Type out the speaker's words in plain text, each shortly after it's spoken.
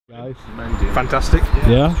Guys. Fantastic.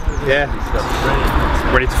 Yeah?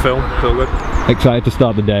 Yeah. Ready to film. Feel good. Excited to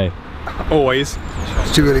start the day. Always.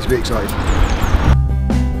 It's too early to be excited.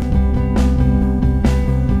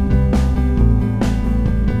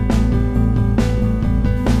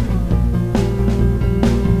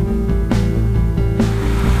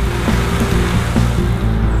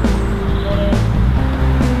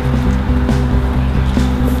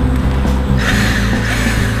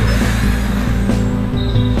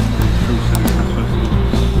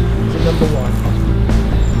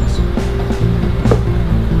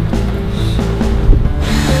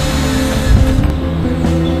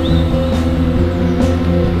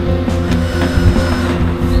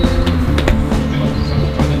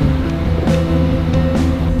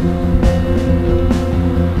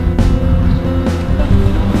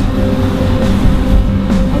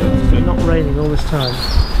 All this time.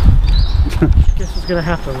 Guess what's going to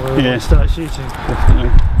happen when we start shooting? Definitely.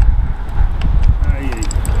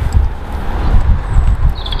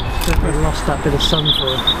 Definitely lost that bit of sun for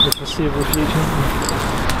the foreseeable future.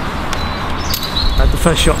 The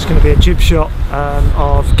first shot's going to be a jib shot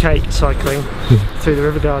of Kate cycling through the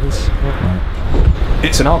river gardens. Yeah.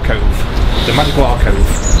 It's an alcove, the magical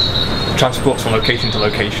alcove. Transports from location to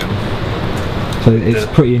location. So it's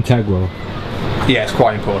pretty integral. Yeah, it's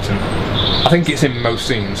quite important. I think it's in most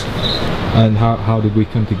scenes. And how did we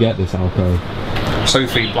come to get this alcove?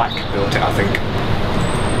 Sophie Black built it, I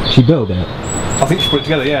think. She built it? I think she put it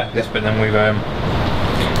together, yeah. Yes, but then we've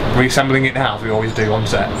reassembling it now, as we always do on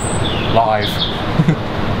set, live.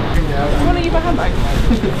 Want to use my handbag?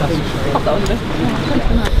 Pop that under.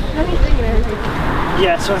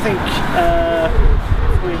 Yeah, so I think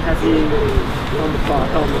we have you on the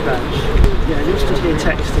bench. Yeah, you're stood here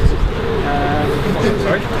texting.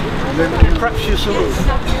 Sorry? Perhaps you're sort of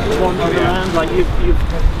wandering around, like you've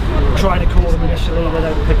tried to call them initially, they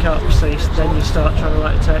don't pick up, so then you start trying to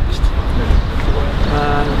write a text.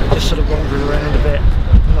 Just sort of wandering around a bit,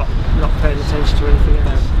 not paying attention to anything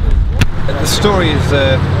else. The story is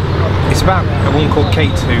it's about a woman called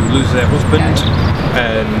Kate who loses her husband,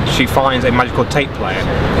 and she finds a magical tape player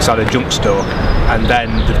inside a junk store, and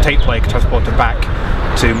then the tape player can transport her back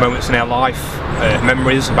to moments in her life,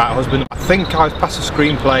 memories about her husband. I think I was passed a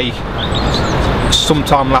screenplay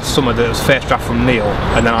sometime last summer that was first draft from Neil,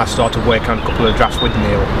 and then I started working on a couple of drafts with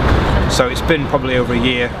Neil. So it's been probably over a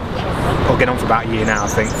year, or getting on for about a year now I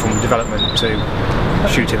think, from development to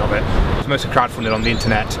shooting of it. It's mostly crowdfunded on the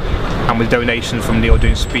internet, and with donations from Neil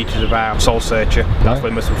doing speeches about Soul Searcher. That's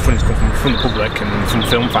where most of the funds come from the public and from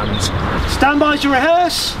film fans. Stand by to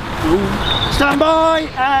rehearse! Stand by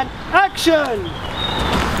and action!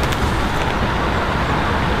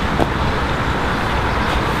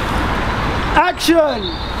 Action!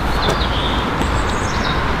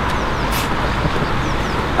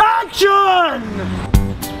 Action!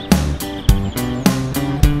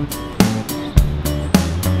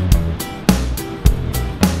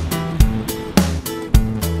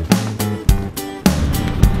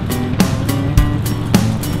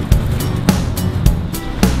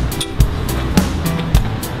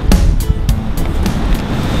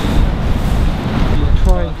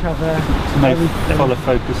 Cover. Maybe follow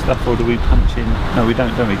focus stuff, or do we punch in? No, we don't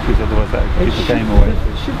we? Because otherwise that would give the game away.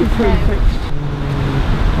 It should be pretty fixed.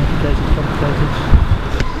 Complicated.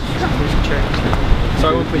 Sorry,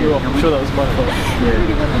 I won't put you off. I'm sure that was my fault.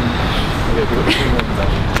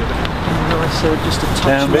 Nice, just a touch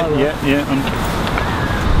Down a bit, lower. yeah.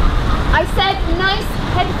 I said nice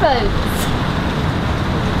headphones.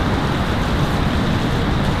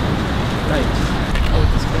 Thanks.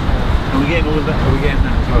 Are we getting all of that? Are we getting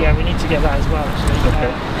that as well? Yeah, we need to get that as well, actually.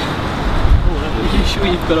 Okay. Are you sure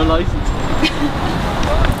you've got a license?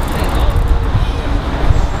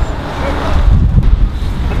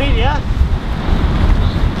 Amelia,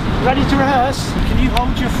 ready to rehearse? Can you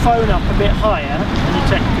hold your phone up a bit higher,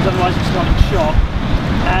 because otherwise it's not in shot,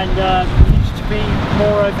 and it needs to be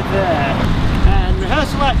more over there. And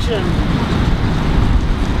rehearsal action.